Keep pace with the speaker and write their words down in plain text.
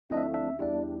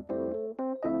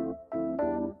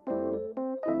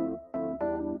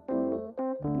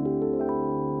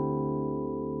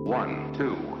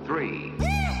two, three.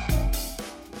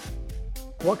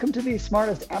 Welcome to the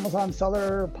Smartest Amazon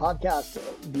Seller Podcast.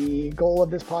 The goal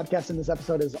of this podcast in this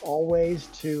episode is always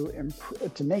to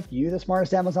make you the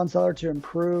smartest Amazon seller, to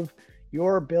improve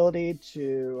your ability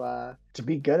to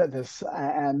be good at this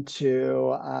and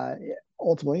to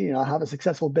ultimately, have a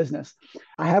successful business.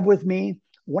 I have with me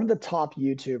one of the top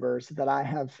YouTubers that I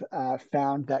have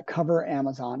found that cover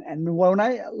Amazon. And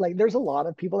there's a lot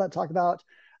of people that talk about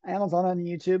Amazon on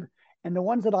YouTube, and the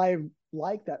ones that I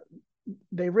like that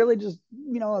they really just,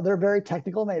 they're very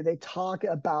technical. And they talk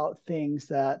about things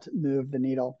that move the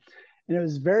needle. And it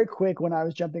was very quick when I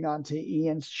was jumping onto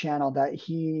Ian's channel that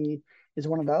he is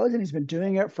one of those, and he's been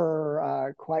doing it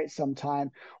for quite some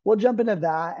time. We'll jump into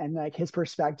that and like his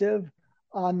perspective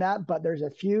on that. But there's a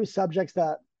few subjects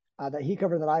that he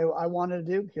covered that I wanted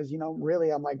to do because, really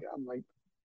I'm like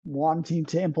wanting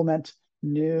to implement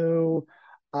new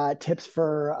tips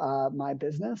for my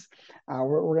business.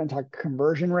 We're going to talk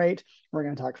conversion rate. We're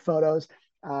going to talk photos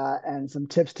and some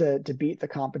tips to beat the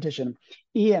competition.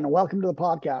 Ian, welcome to the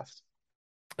podcast.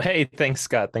 Hey, thanks,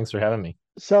 Scott. Thanks for having me.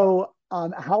 So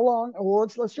how long, well,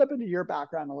 let's jump into your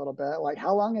background a little bit. Like,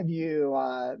 how long have you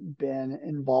been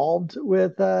involved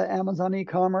with Amazon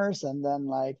e-commerce? And then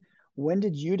when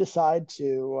did you decide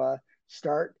to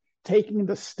start taking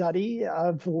the study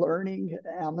of learning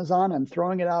Amazon and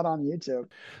throwing it out on YouTube?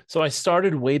 So I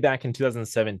started way back in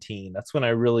 2017. That's when I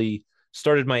really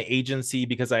started my agency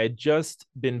because I had just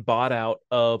been bought out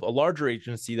of a larger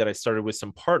agency that I started with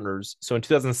some partners. So in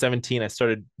 2017, I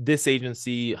started this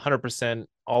agency 100%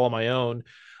 all on my own.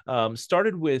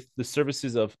 Started with the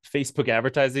services of Facebook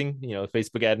advertising,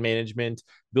 Facebook ad management,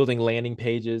 building landing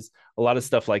pages, a lot of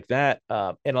stuff like that.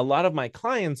 And a lot of my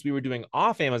clients, we were doing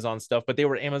off Amazon stuff, but they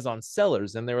were Amazon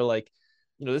sellers. And they were like,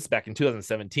 this is back in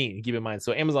 2017, keep in mind.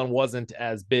 So Amazon wasn't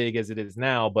as big as it is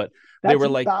now, but they were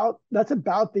that's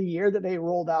about the year that they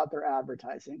rolled out their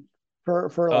advertising for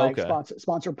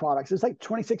sponsored products. It's like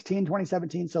 2016,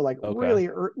 2017. So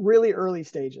really early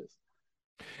stages.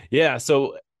 Yeah.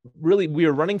 So really, we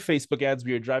were running Facebook ads.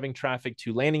 We were driving traffic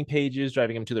to landing pages,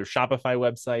 driving them to their Shopify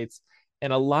websites.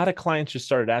 And a lot of clients just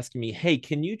started asking me, hey,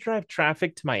 can you drive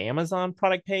traffic to my Amazon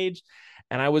product page?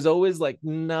 And I was always like,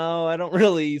 no, I don't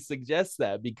really suggest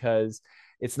that because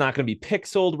it's not going to be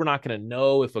pixeled. We're not going to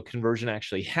know if a conversion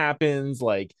actually happens.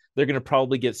 Like, they're going to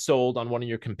probably get sold on one of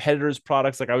your competitors'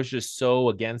 products. Like, I was just so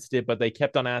against it, but they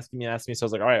kept on asking me. So I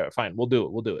was like, all right, fine, we'll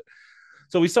do it.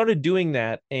 So we started doing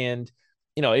that. And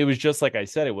it was just like I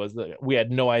said, we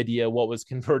had no idea what was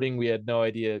converting. We had no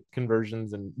idea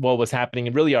conversions and what was happening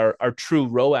and really our true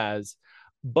ROAS.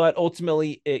 But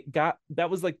ultimately that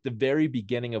was like the very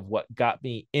beginning of what got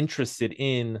me interested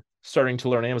in starting to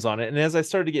learn Amazon. And as I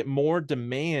started to get more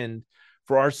demand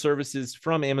for our services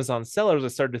from Amazon sellers, I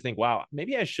started to think, wow,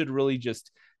 maybe I should really just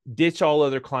ditch all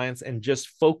other clients and just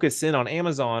focus in on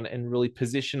Amazon and really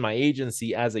position my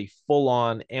agency as a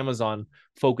full-on Amazon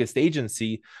focused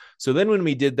agency. So then when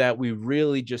we did that, we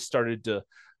really just started to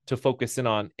focus in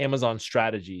on Amazon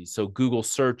strategies. So Google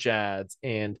search ads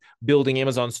and building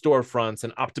Amazon storefronts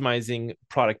and optimizing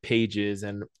product pages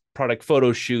and product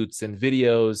photo shoots and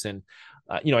videos. And,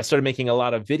 I started making a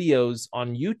lot of videos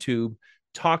on YouTube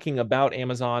talking about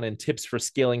Amazon and tips for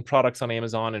scaling products on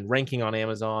Amazon and ranking on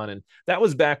Amazon. And that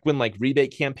was back when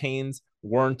rebate campaigns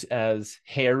weren't as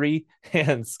hairy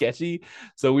and sketchy.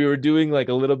 So we were doing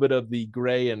a little bit of the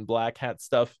gray and black hat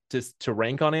stuff to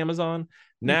rank on Amazon.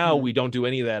 Now we don't do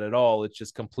any of that at all. It's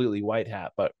just completely white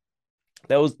hat. But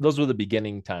those were the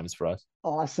beginning times for us.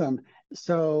 Awesome.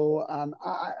 So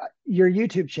your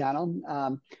YouTube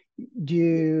channel,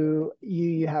 do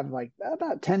you have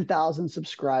about 10,000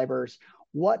 subscribers?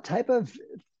 What type of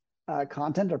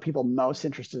content are people most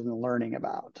interested in learning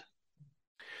about?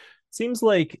 Seems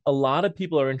like a lot of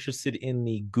people are interested in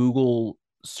the Google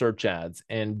search ads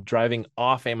and driving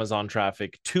off Amazon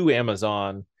traffic to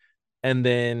Amazon, and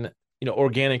then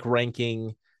organic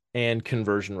ranking and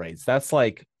conversion rates. That's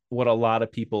what a lot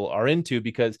of people are into,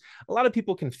 because a lot of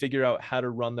people can figure out how to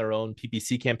run their own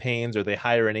PPC campaigns, or they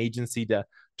hire an agency to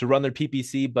run their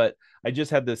PPC. But I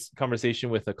just had this conversation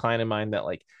with a client of mine that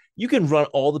you can run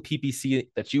all the PPC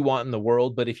that you want in the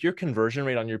world, but if your conversion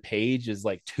rate on your page is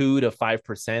 2 to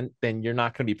 5%, then you're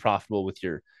not going to be profitable with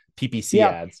your PPC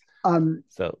ads.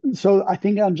 So I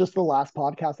think on just the last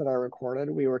podcast that I recorded,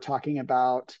 we were talking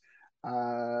about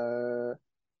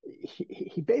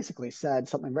he basically said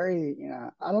something very,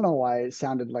 I don't know why it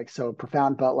sounded so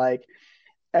profound, but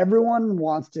everyone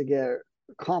wants to get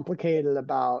complicated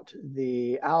about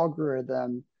the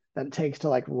algorithm that it takes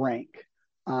to rank.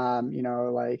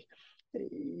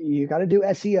 you got to do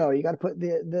SEO. You got to put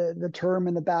the term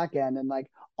in the back end and like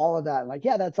all of that. And like,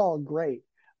 yeah, that's all great.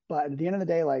 But at the end of the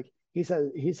day, like he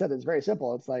said it's very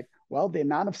simple. It's like, well, the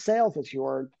amount of sales that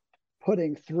you're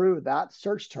putting through that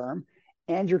search term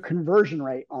and your conversion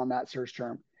rate on that search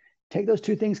term, take those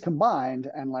two things combined,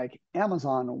 and like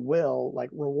Amazon will like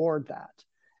reward that.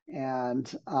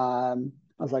 And I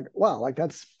was like, wow, like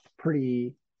that's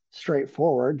pretty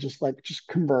straightforward. Just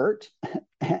convert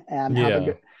and have a Yeah.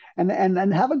 good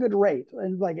and have a good rate.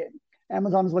 And like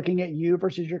Amazon is looking at you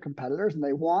versus your competitors, and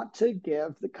they want to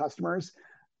give the customers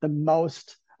the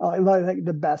most, like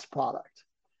the best product.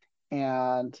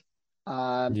 And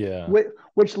Yeah.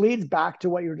 which leads back to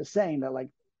what you were just saying, that like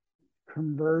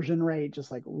conversion rate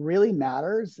just like really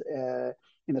matters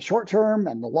in the short term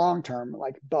and the long term,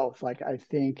 like both. Like I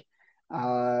think,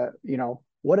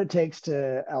 what it takes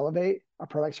to elevate a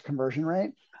product's conversion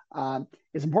rate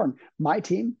is important. My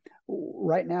team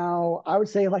right now, I would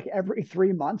say like every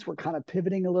 3 months, we're kind of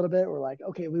pivoting a little bit. We're like,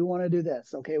 okay, we want to do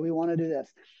this. Okay, we want to do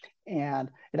this. And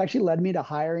it actually led me to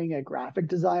hiring a graphic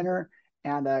designer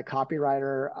and a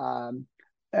copywriter on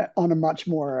a much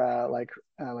more like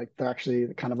they're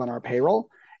actually kind of on our payroll.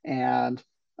 And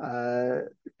uh,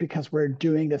 because we're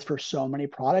doing this for so many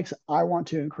products, I want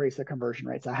to increase the conversion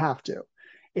rates. I have to.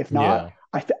 If not,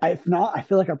 Yeah. if not, I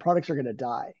feel like our products are going to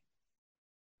die.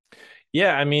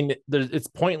 Yeah, I mean, it's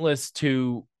pointless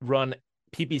to run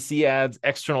PPC ads,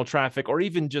 external traffic, or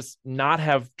even just not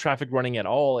have traffic running at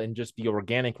all and just be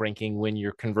organic ranking when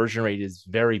your conversion rate is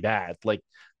very bad. Like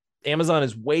Amazon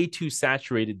is way too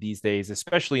saturated these days,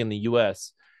 especially in the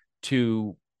US,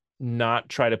 to not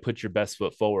try to put your best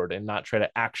foot forward and not try to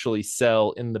actually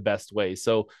sell in the best way.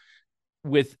 So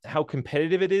with how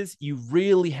competitive it is, you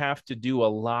really have to do a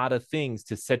lot of things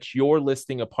to set your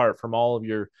listing apart from all of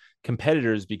your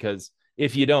competitors, because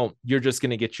if you don't, you're just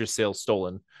going to get your sales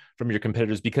stolen from your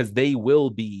competitors, because they will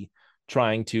be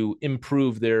trying to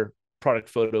improve their product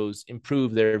photos,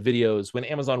 improve their videos. When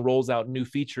Amazon rolls out new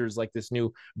features like this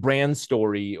new brand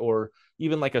story or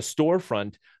even like a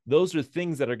storefront, those are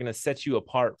things that are going to set you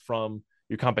apart from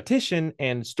your competition.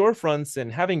 And storefronts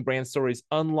and having brand stories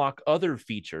unlock other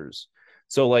features.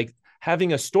 So like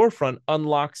having a storefront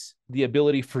unlocks the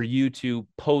ability for you to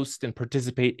post and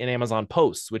participate in Amazon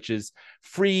posts, which is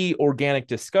free organic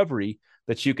discovery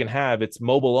that you can have. It's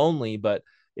mobile only, but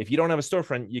if you don't have a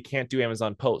storefront, you can't do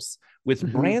Amazon posts. With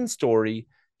Mhm. brand story,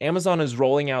 Amazon is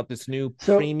rolling out this new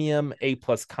So premium A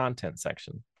plus content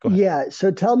section. Go ahead. yeah,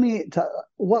 so tell me,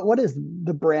 what is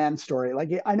the brand story? Like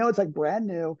I know it's like brand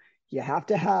new. You have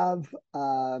to have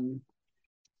a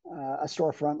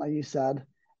storefront, like you said.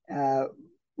 Uh,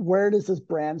 where does this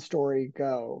brand story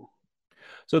go?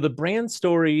 So the brand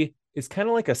story is kind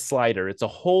of like a slider. It's a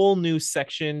whole new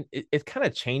section. It kind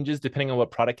of changes depending on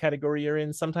what product category you're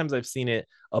in. Sometimes I've seen it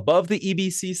above the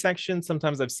EBC section.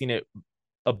 Sometimes I've seen it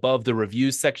above the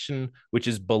reviews section, which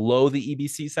is below the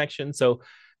EBC section. So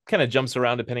kind of jumps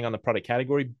around depending on the product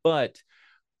category. But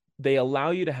they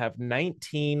allow you to have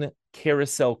 19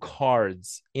 carousel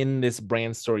cards in this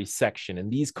brand story section.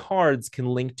 And these cards can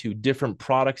link to different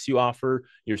products you offer,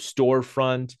 your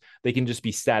storefront. They can just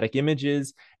be static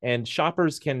images, and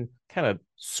shoppers can kind of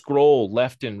scroll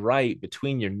left and right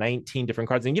between your 19 different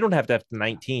cards. And you don't have to have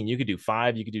 19. You could do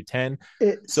 5, you could do 10.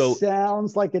 It So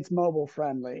sounds like it's mobile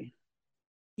friendly.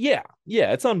 yeah,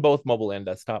 it's on both mobile and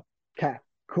desktop. Okay,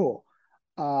 cool.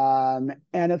 And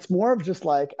it's more of just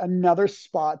like another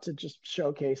spot to just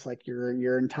showcase like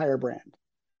your entire brand.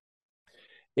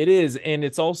 It is, and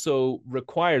it's also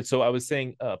required. So I was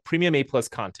saying premium A plus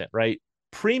content, right?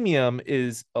 Premium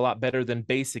is a lot better than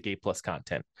basic A plus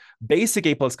content. Basic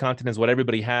A plus content is what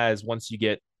everybody has once you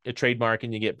get a trademark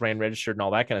and you get brand registered and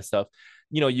all that kind of stuff.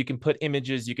 You can put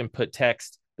images, you can put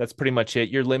text. That's pretty much it.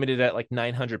 You're limited at like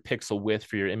 900 pixel width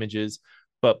for your images.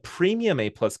 But premium A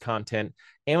plus content,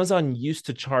 Amazon used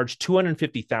to charge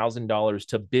 $250,000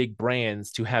 to big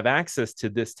brands to have access to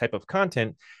this type of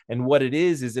content. And what it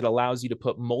is it allows you to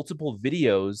put multiple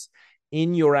videos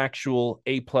in your actual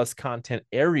A plus content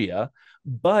area.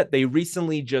 But they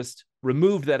recently just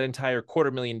removed that entire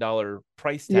 $250,000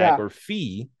 price tag Yeah, or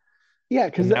fee, yeah,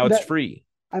 and because now it's that free.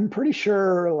 I'm pretty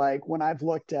sure like when I've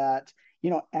looked at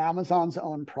Amazon's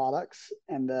own products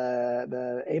and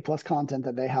the A plus content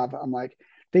that they have, I'm like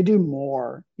they do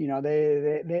more.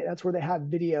 They that's where they have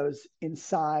videos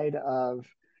inside of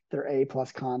their A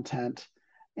plus content,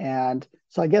 and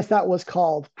so I guess that was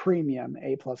called premium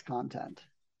A plus content.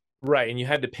 Right. And you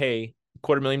had to pay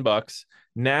 $250,000.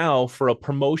 Now, for a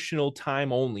promotional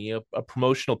time only, a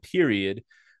promotional period,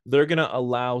 they're going to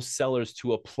allow sellers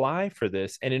to apply for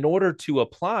this. And in order to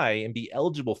apply and be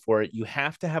eligible for it, you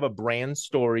have to have a brand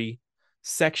story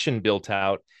section built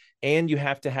out, and you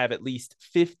have to have at least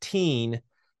 15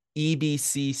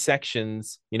 EBC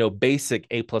sections, basic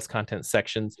A plus content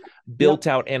sections built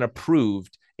Yep. out and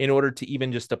approved in order to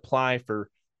even just apply for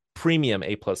premium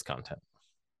A plus content.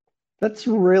 That's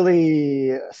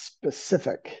really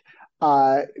specific,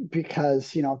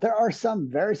 because there are some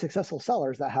very successful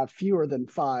sellers that have fewer than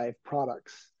 5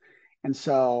 products, and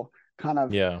so kind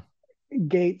of Yeah.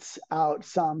 gates out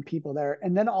some people there.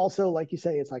 And then also, like you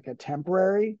say, it's like a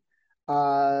temporary.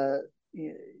 Uh,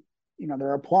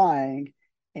 they're applying,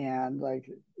 and like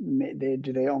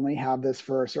they only have this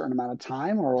for a certain amount of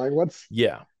time, or like what's?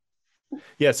 Yeah.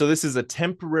 Yeah, so this is a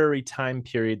temporary time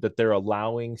period that they're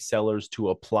allowing sellers to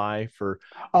apply for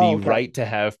Oh, the okay, right to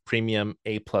have premium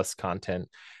A plus content.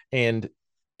 And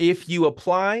if you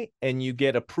apply and you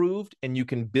get approved and you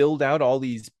can build out all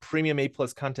these premium A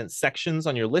plus content sections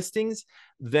on your listings,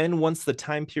 then once the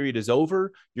time period is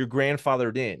over, you're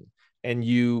grandfathered in and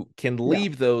you can yeah,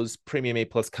 leave those premium A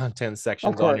plus content of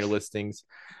sections on your course, listings.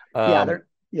 yeah, Um, they're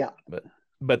yeah. but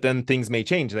but then things may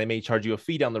change. They may charge you a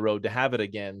fee down the road to have it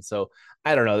again. So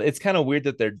I don't know. It's kind of weird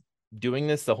that they're doing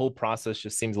this. The whole process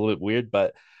just seems a little bit weird,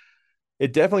 but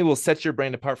it definitely will set your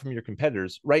brand apart from your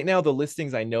competitors. Right now, the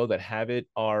listings I know that have it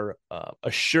are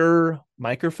a Shure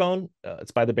microphone.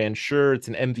 It's by the band Shure. It's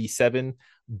an MV7,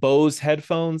 Bose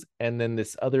headphones, and then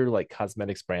this other like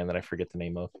cosmetics brand that I forget the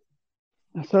name of.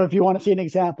 So if you want to see an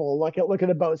example, look at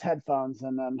the Bose headphones,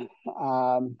 and then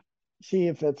see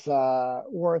if it's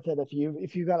worth it.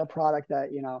 If you got a product that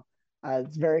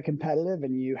it's very competitive,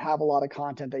 and you have a lot of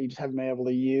content that you just haven't been able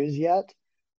to use yet,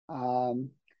 um,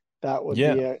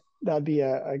 Yeah, that'd be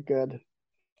a good.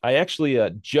 I actually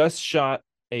just shot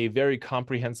a very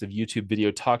comprehensive YouTube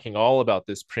video talking all about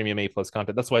this premium A plus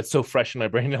content. That's why it's so fresh in my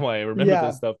brain now. I remember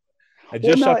this Yeah. stuff. I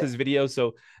Well, just shot no. this video,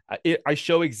 so I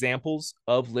show examples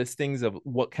of listings of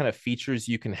what kind of features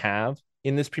you can have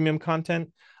in this premium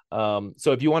content.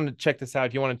 So if you want to check this out,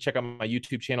 if you want to check out my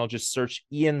YouTube channel, just search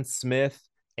Ian Smith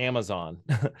Amazon.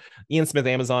 Ian Smith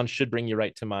Amazon should bring you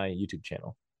right to my YouTube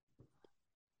channel.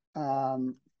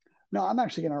 Um, no, I'm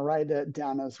actually going to write it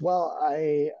down as well.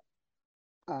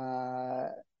 Uh,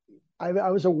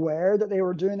 I was aware that they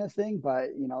were doing this thing, but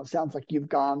it sounds like you've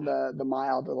gone the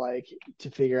mile to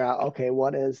figure out, okay,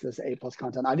 what is this A plus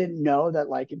content? I didn't know that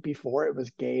like before it was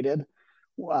gated,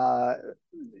 uh,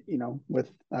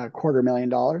 with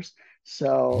 $250,000.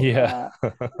 So Yeah.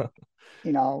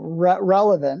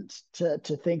 relevant to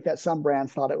think that some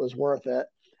brands thought it was worth it.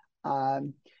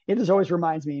 It just always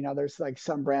reminds me, there's like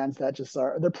some brands that just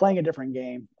they're playing a different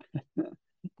game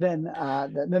than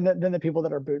the people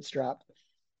that are bootstrapped.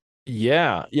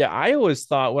 Yeah, yeah. I always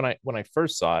thought when I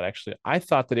first saw it, actually, I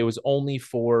thought that it was only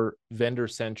for Vendor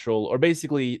Central or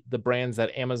basically the brands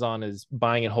that Amazon is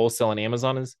buying at wholesale and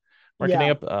Amazon is marketing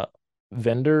Yeah, up.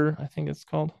 Vendor, I think it's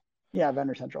called. yeah,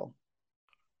 Vendor Central.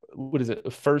 What is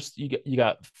it? First, you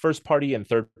got first party and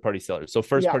third party sellers. So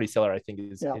first Yeah, party seller, I think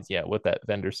yeah. is yeah, what that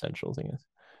Vendor Central thing is.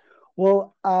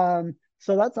 Well,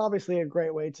 so that's obviously a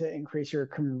great way to increase your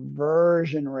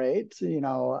conversion rate,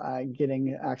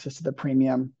 getting access to the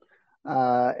premium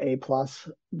A plus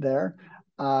there.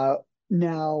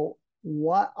 Now,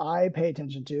 what I pay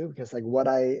attention to, because like what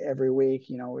I every week,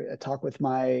 I talk with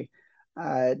my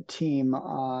team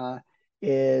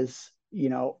is,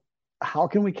 how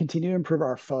can we continue to improve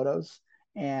our photos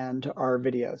and our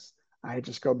videos? I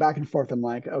just go back and forth. I'm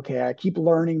like, okay, I keep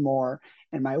learning more.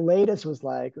 And my latest was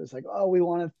like, oh, we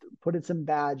want to put in some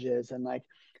badges and like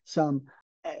some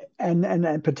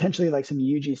and potentially like some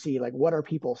UGC, like what are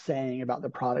people saying about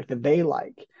the product that they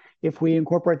like? If we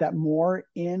incorporate that more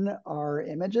in our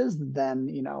images, then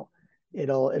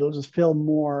it'll just feel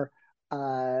more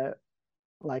an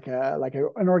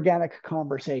organic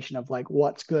conversation of like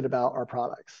what's good about our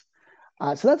products.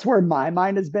 So that's where my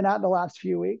mind has been at the last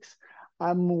few weeks.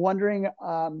 I'm wondering,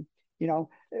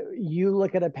 you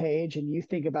look at a page and you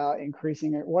think about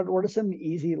increasing it. What are some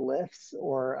easy lifts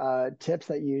or tips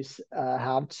that you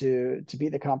have to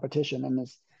beat the competition in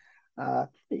this,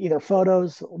 either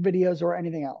photos, videos, or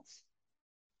anything else?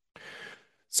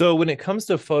 So when it comes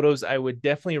to photos, I would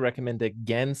definitely recommend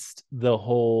against the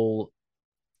whole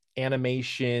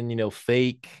animation,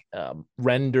 fake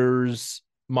renders,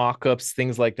 mock-ups,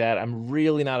 things like that. I'm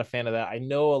really not a fan of that. I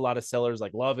know a lot of sellers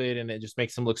like love it and it just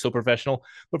makes them look so professional,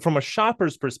 but from a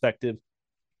shopper's perspective,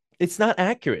 it's not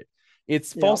accurate.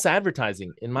 It's Yep, false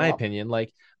advertising, in my yep, opinion.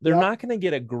 Like they're yep. not going to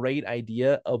get a great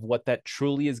idea of what that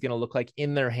truly is going to look like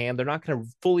in their hand. They're not going to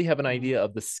fully have an idea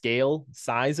of the scale,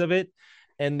 size of it.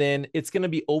 And then it's going to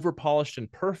be over polished and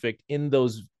perfect in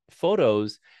those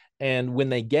photos. And when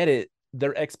they get it,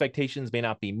 their expectations may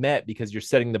not be met because you're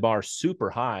setting the bar super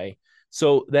high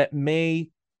So that may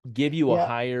give you a Yeah.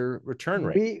 higher return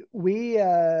rate. We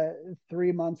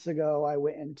 3 months ago I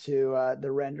went into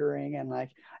the rendering, and like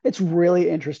it's really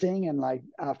interesting, and like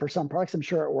for some products I'm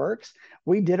sure it works.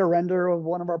 We did a render of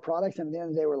one of our products, and at the end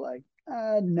of the day we're like,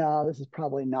 no, this is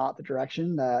probably not the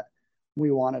direction that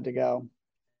we wanted to go.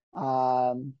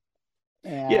 Um,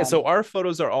 Yeah, and so our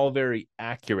photos are all very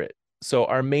accurate. So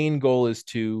our main goal is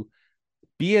to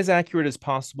be as accurate as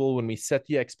possible when we set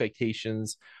the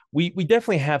expectations. We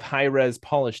definitely have high res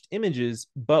polished images,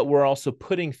 but we're also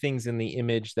putting things in the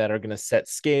image that are going to set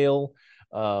scale.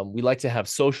 We like to have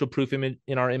social proof image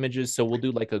in our images, so we'll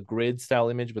do like a grid style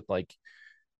image with like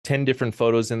 10 different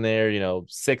photos in there, you know,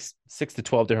 six to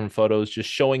 12 different photos, just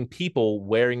showing people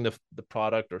wearing the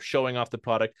product or showing off the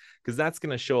product, because that's going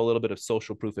to show a little bit of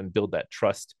social proof and build that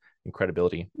trust and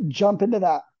credibility. jump into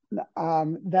that.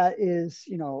 That is,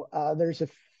 there's a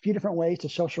few different ways to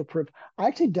social proof. I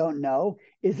actually don't know.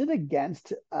 Is it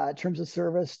against terms of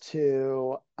service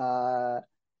to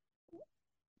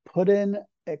put in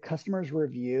a customer's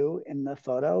review in the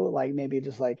photo? Like maybe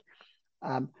just like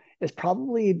um, it's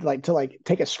probably like to like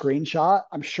take a screenshot.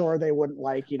 I'm sure they wouldn't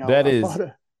like, That a is,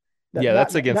 photo yeah,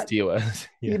 that's against that TOS.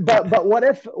 Yeah. but what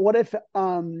if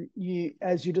you,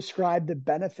 as you describe the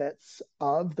benefits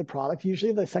of the product,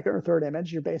 usually the second or third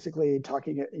image, you're basically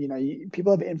talking,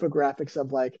 people have infographics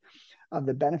of like of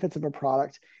the benefits of a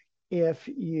product. If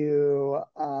you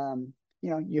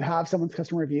have someone's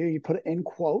customer review, you put it in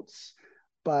quotes,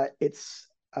 but it's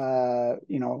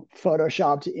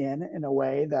photoshopped in a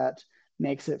way that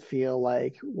makes it feel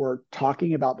like we're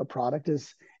talking about the product.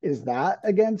 Is that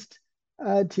against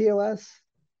TOS?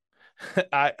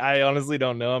 I honestly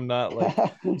don't know. I'm not like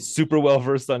super well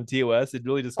versed on TOS. It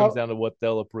really just comes Oh, down to what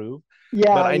they'll approve. But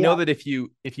yeah, I know yeah. that if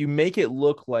you make it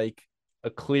look like a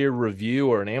clear review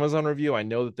or an Amazon review, I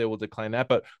know that they will decline that.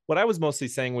 But what I was mostly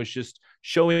saying was just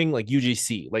showing like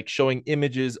UGC, like showing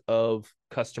images of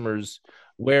customers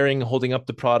wearing, holding up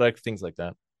the product, things like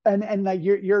that. And like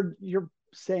you're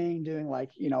saying doing like,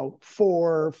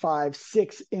 4, 5,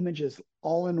 6 images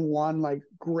all in one like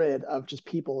grid of just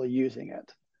people using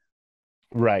it.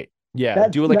 Right. Yeah.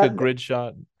 That Do like a that grid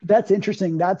shot. that's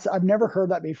interesting. I've never heard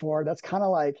that before. That's kind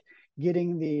of like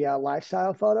getting the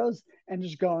lifestyle photos and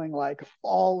just going like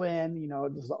all in,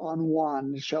 just on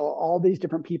one to show all these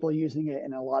different people using it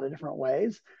in a lot of different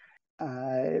ways.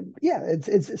 Yeah,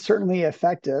 it's certainly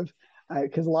effective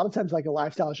because a lot of times like a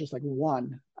lifestyle is just like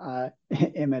one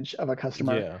image of a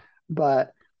customer. Yeah.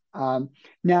 But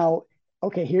now,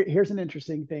 okay, here's an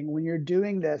interesting thing. When you're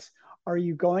doing this, are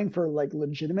you going for like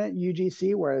legitimate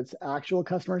UGC where it's actual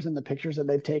customers and the pictures that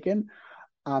they've taken?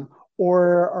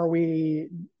 Or are we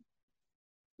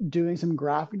doing some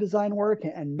graphic design work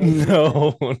and making it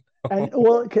No. and No.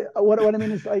 well, what I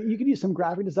mean is like you could use some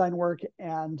graphic design work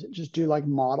and just do like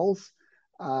models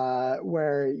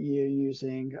where you're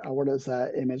using what is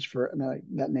that image for, I mean, like,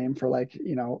 that name for like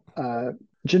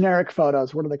generic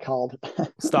photos. What are they called?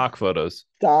 Stock photos.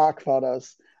 Stock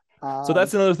photos. So Um,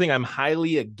 that's another thing I'm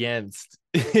highly against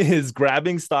is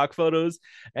grabbing stock photos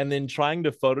and then trying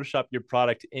to Photoshop your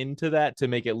product into that to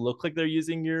make it look like they're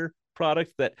using your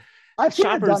product, that I've seen it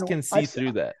shoppers done. can see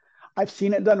through that. I've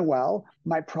seen it done well.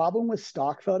 My problem with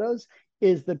stock photos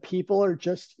is the people are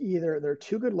just either they're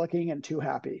too good looking and too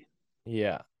happy.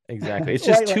 Yeah, exactly. It's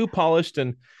just Right? Like, too polished,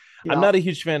 and I'm yeah. not a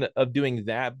huge fan of doing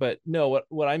that. But no,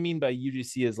 what I mean by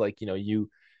UGC is like,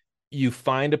 you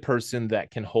find a person that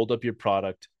can hold up your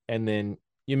product, and then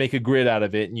you make a grid out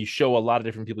of it and you show a lot of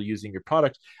different people using your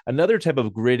product. Another type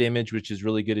of grid image which is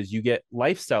really good is you get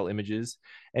lifestyle images,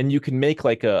 and you can make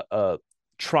like a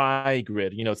tri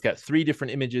grid. It's got three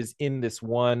different images in this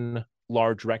one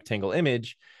large rectangle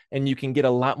image, and you can get a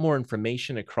lot more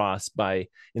information across by,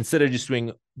 instead of just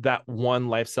doing that one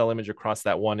lifestyle image across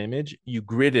that one image, you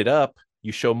grid it up,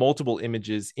 you show multiple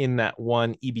images in that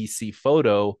one EBC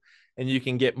photo, and you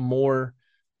can get more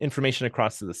information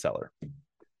across to the seller.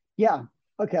 Yeah.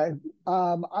 Okay.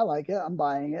 I like it. I'm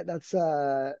buying it. That's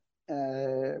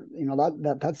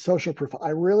that's social proof. I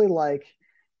really like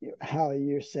how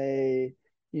you say,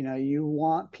 you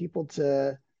want people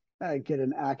to get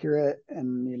an accurate,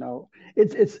 and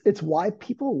it's why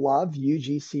people love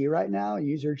UGC right now,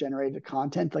 user generated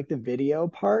content, like the video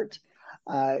part.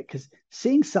 Because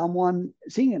seeing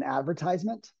an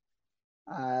advertisement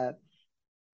uh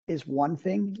is one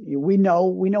thing. We know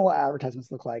what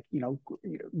advertisements look like.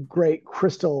 Great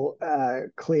crystal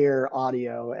clear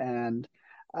audio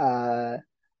uh,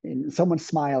 and someone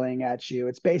smiling at you.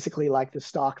 It's basically like the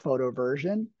stock photo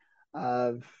version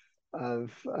of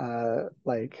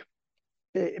like,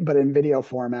 but in video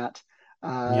format.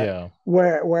 Uh, Yeah.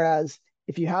 whereas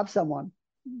if you have someone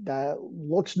that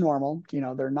looks normal. You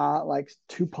know, they're not like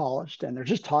too polished, and they're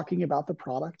just talking about the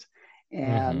product.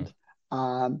 Mm-hmm.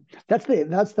 And that's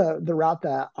the route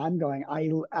that I'm going.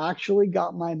 I actually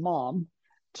got my mom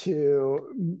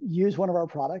to use one of our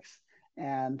products,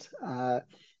 and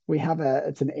we have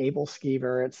it's an Able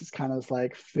skeever. It's this kind of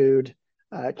like food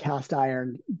cast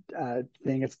iron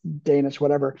thing. It's Danish,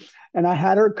 whatever. And I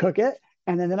had her cook it,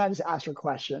 and then I just asked her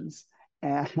questions,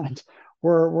 and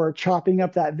we're chopping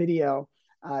up that video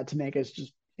to make it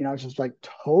just, you know, it's just like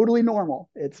totally normal.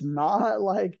 It's not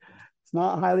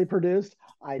highly produced.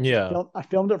 Yeah. I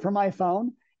filmed it from my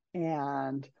phone,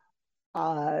 and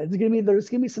there's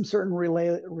gonna be some certain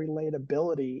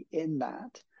relatability in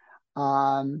that.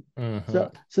 Mm-hmm.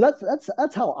 So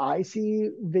that's how I see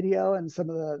video and some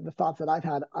of the thoughts that I've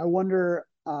had. I wonder,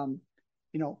 you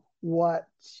know, what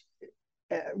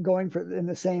going for in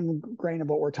the same grain of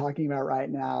what we're talking about right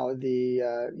now,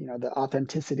 the you know, the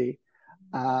authenticity.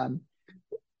 Um,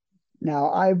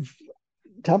 now,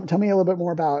 tell me a little bit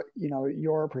more about, you know,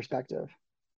 your perspective.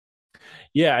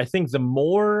 Yeah, I think the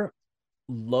more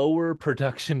lower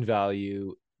production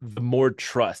value, the more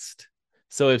trust.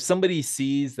 So if somebody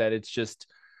sees that it's just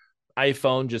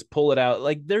iPhone, just pull it out.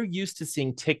 Like they're used to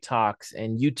seeing TikToks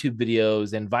and YouTube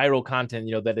videos and viral content,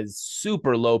 you know, that is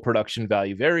super low production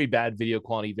value, very bad video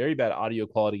quality, very bad audio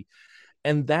quality.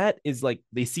 And that is like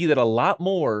they see that a lot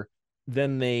more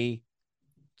than they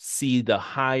see the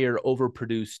higher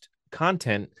overproduced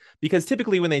content, because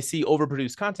typically when they see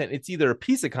overproduced content, it's either a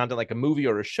piece of content like a movie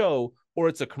or a show, or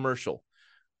it's a commercial.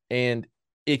 And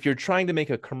if you're trying to make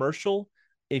a commercial,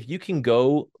 if you can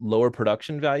go lower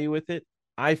production value with it,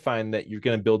 I find that you're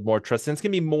going to build more trust and it's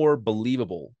going to be more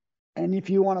believable. And if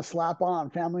you want to slap on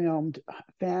family owned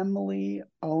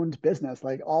business,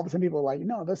 like all of a sudden people are like,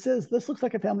 no, this looks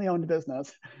like a family owned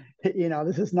business. You know,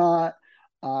 this is not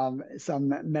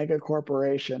some mega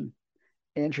corporation.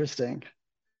 Interesting.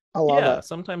 I love Yeah, it.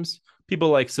 sometimes people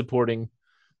like supporting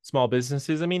small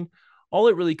businesses. I mean, all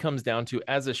it really comes down to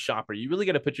as a shopper, you really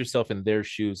got to put yourself in their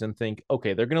shoes and think,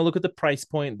 okay, they're going to look at the price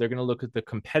point, they're going to look at the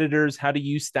competitors. How do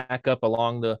you stack up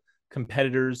along the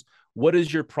competitors? What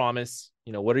is your promise?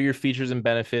 You know, what are your features and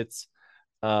benefits?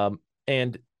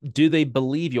 And do they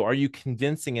believe you? Are you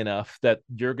convincing enough that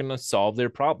you're going to solve their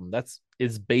problem? That's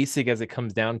as basic as it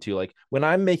comes down to. Like when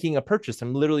I'm making a purchase,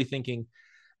 I'm literally thinking,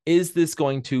 is this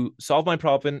going to solve my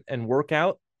problem and work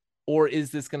out? Or is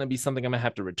this going to be something I'm going to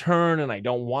have to return? And I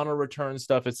don't want to return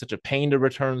stuff. It's such a pain to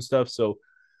return stuff. So,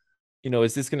 you know,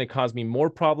 is this going to cause me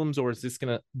more problems or is this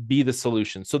going to be the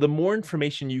solution? So, the more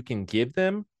information you can give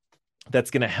them, that's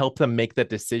going to help them make that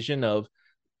decision of,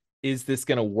 is this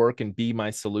going to work and be my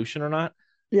solution or not?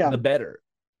 Yeah. The better.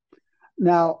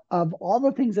 Now, of all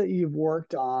the things that you've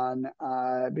worked on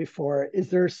before,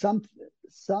 is there some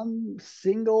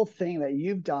single thing that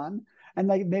you've done, and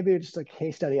like maybe just a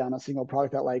case study on a single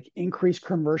product that like increased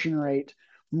conversion rate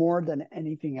more than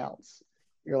anything else?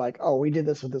 You're like, oh, we did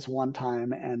this with this one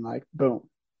time, and like, boom.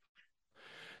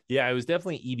 Yeah, it was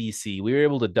definitely EBC. We were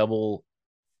able to double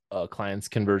client's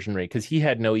conversion rate because he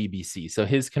had no EBC. So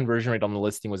his conversion rate on the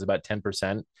listing was about 10%.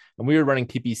 And we were running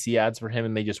PPC ads for him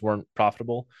and they just weren't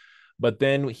profitable. But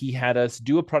then he had us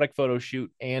do a product photo shoot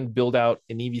and build out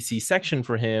an EBC section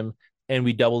for him. And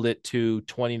we doubled it to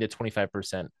 20 to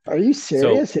 25%. Are you So,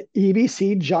 serious?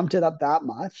 EBC jumped it up that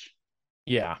much?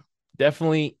 yeah,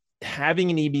 definitely having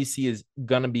an EBC is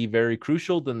going to be very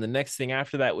crucial. Then the next thing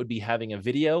after that would be having a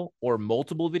video or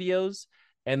multiple videos.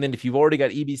 And then if you've already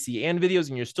got EBC and videos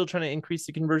and you're still trying to increase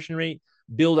the conversion rate,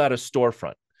 build out a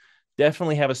storefront.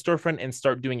 Definitely have a storefront and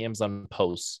start doing Amazon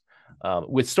posts.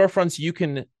 With storefronts, you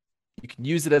can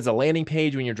use it as a landing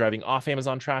page when you're driving off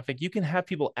Amazon traffic. You can have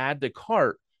people add to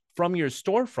cart from your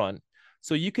storefront,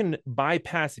 so you can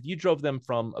bypass if you drove them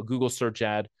from a Google search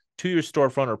ad to your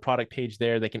storefront or product page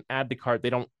there. They can add to cart. They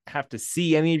don't have to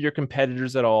see any of your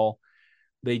competitors at all.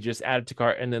 They just add it to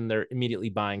cart and then they're immediately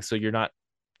buying. So you're not,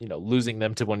 you know, losing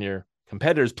them to one of your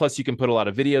competitors. Plus, you can put a lot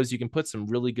of videos. You can put some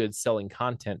really good selling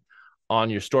content on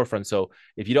your storefront. So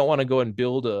if you don't want to go and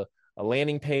build a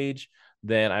landing page,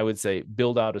 then I would say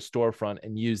build out a storefront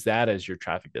and use that as your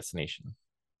traffic destination.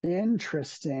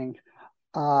 Interesting.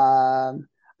 I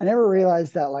never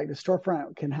realized that like the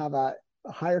storefront can have a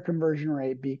higher conversion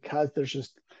rate because there's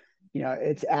just, you know,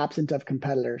 it's absent of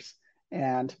competitors.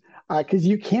 And because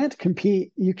you can't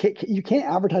compete, you can't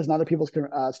advertise on other people's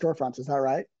storefronts. Is that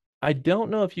right? I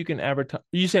don't know if you can advertise.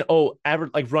 You say, oh,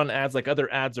 like run ads like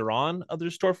other ads are on other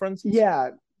storefronts. Yeah,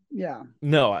 yeah.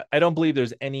 No, I don't believe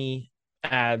there's any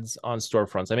ads on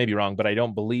storefronts. I may be wrong, but I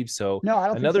don't believe so. No, I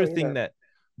don't think so Another thing either. that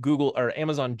Google or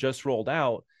Amazon just rolled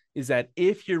out is that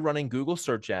if you're running Google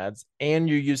search ads and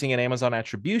you're using an Amazon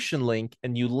attribution link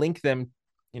and you link them,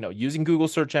 using Google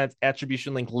search ads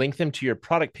attribution link them to your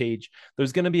product page,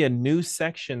 there's going to be a new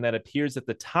section that appears at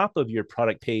the top of your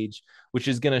product page, which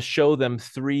is going to show them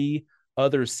 3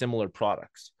 other similar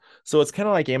products. So it's kind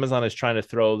of like Amazon is trying to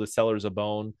throw the sellers a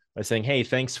bone by saying, hey,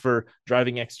 thanks for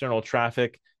driving external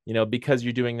traffic. Because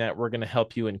you're doing that, we're going to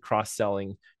help you in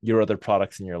cross-selling your other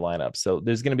products in your lineup. So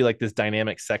there's going to be like this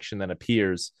dynamic section that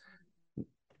appears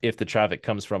if the traffic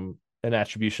comes from an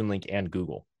attribution link and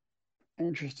Google.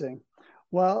 Interesting.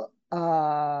 Well,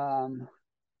 I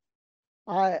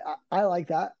like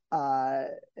that,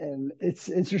 and it's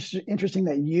interesting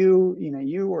that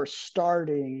you were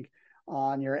starting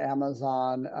on your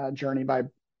Amazon journey by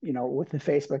with the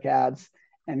Facebook ads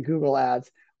and Google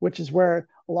ads, which is where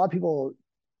a lot of people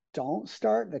don't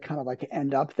start. They kind of like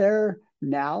end up there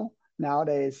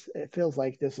nowadays. It feels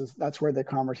like that's where the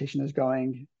conversation is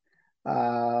going,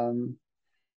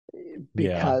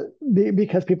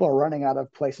 because people are running out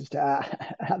of places to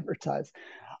advertise.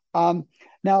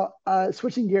 Now,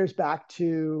 switching gears back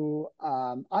to,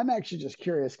 I'm actually just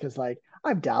curious because like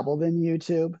I've dabbled in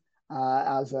YouTube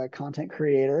as a content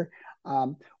creator.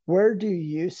 Where do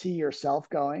you see yourself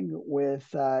going with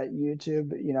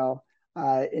YouTube?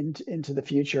 Into the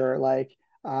future, like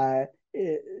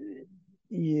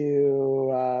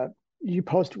you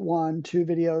post 1-2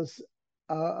 videos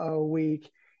a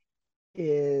week.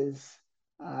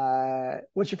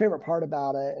 What's your favorite part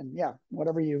about it? And yeah,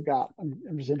 whatever you've got,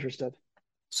 I'm just interested.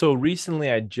 So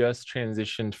recently I just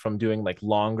transitioned from doing like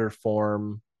longer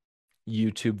form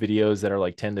YouTube videos that are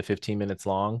like 10 to 15 minutes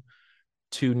long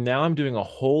to now I'm doing a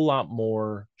whole lot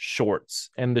more shorts.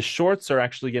 And the shorts are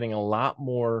actually getting a lot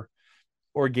more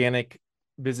organic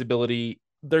visibility.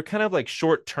 They're kind of like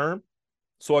short term.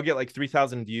 So I'll get like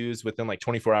 3,000 views within like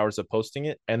 24 hours of posting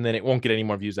it, and then it won't get any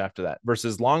more views after that.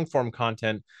 Versus long form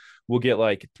content will get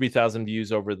like 3,000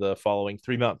 views over the following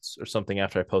 3 months or something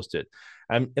after I post it.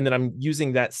 And then I'm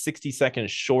using that 60-second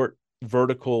short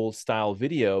vertical style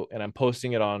video, and I'm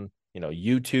posting it on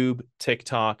YouTube,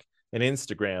 TikTok, and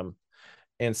Instagram.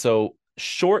 And so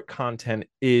short content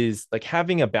is like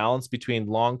having a balance between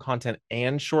long content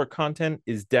and short content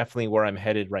is definitely where I'm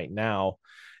headed right now.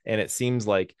 And it seems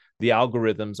like the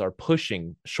algorithms are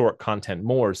pushing short content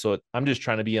more. So I'm just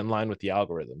trying to be in line with the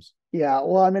algorithms. Yeah,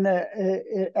 well, I mean,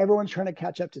 everyone's trying to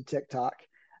catch up to TikTok,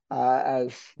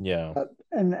 as Yeah.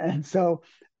 and so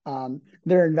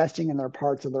they're investing in their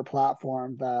parts of their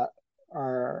platform that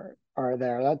are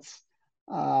there. That's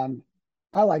I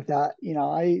like that.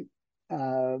 I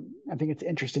think it's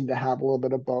interesting to have a little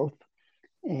bit of both.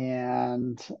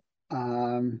 And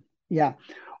yeah,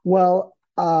 well,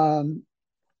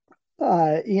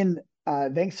 Ian,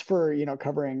 thanks for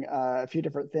covering a few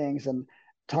different things and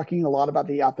talking a lot about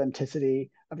the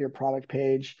authenticity of your product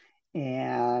page.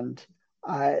 And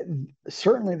uh,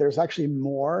 certainly, there's actually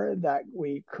more that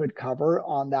we could cover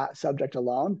on that subject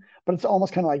alone. But it's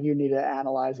almost kind of like you need to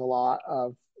analyze a lot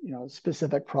of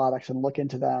specific products and look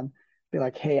into them, be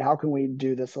like, hey, how can we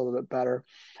do this a little bit better?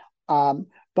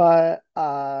 But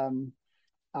uh,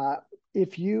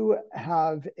 if you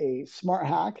have a smart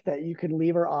hack that you can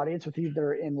leave our audience with,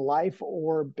 either in life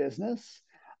or business,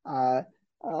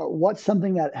 what's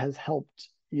something that has helped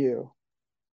you?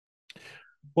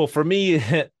 Well, for me,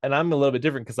 and I'm a little bit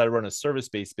different because I run a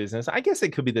service-based business. I guess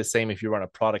it could be the same if you run a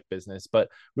product business, but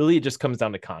really it just comes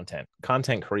down to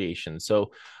content creation.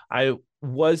 So I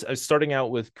was starting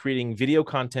out with creating video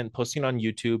content, posting on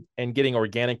YouTube, and getting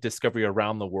organic discovery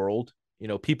around the world.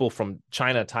 People from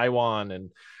China, Taiwan,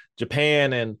 and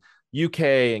Japan, and UK,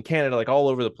 and Canada, like all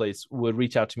over the place, would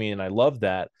reach out to me, and I love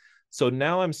that. So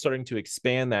now I'm starting to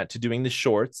expand that to doing the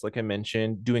shorts, like I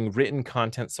mentioned, doing written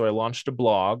content. So I launched a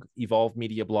blog,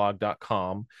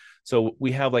 evolvemediablog.com. So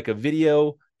we have like a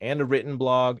video and a written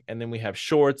blog, and then we have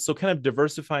shorts. So kind of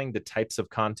diversifying the types of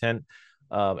content,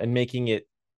 and making it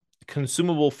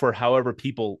consumable for however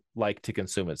people like to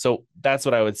consume it. So that's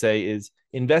what I would say is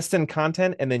invest in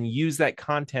content and then use that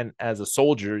content as a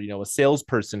soldier, a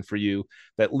salesperson for you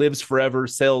that lives forever,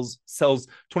 sells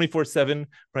 24/7,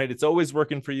 right? It's always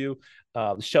working for you.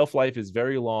 The shelf life is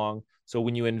very long. So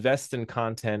when you invest in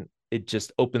content, it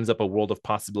just opens up a world of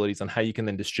possibilities on how you can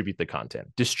then distribute the content.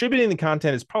 Distributing the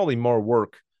content is probably more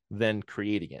work than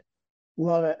creating it.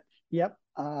 Love it. Yep.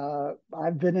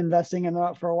 I've been investing in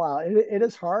that for a while. It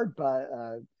is hard, but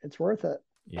it's worth it.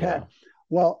 Okay. Yeah.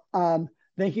 Well,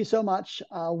 thank you so much.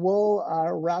 We'll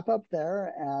wrap up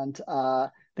there, and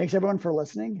thanks everyone for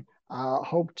listening.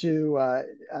 Hope to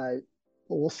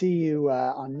we'll see you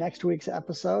on next week's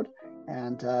episode.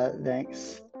 And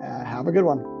thanks. Have a good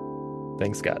one.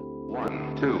 Thanks, Scott.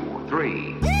 1, 2,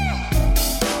 3.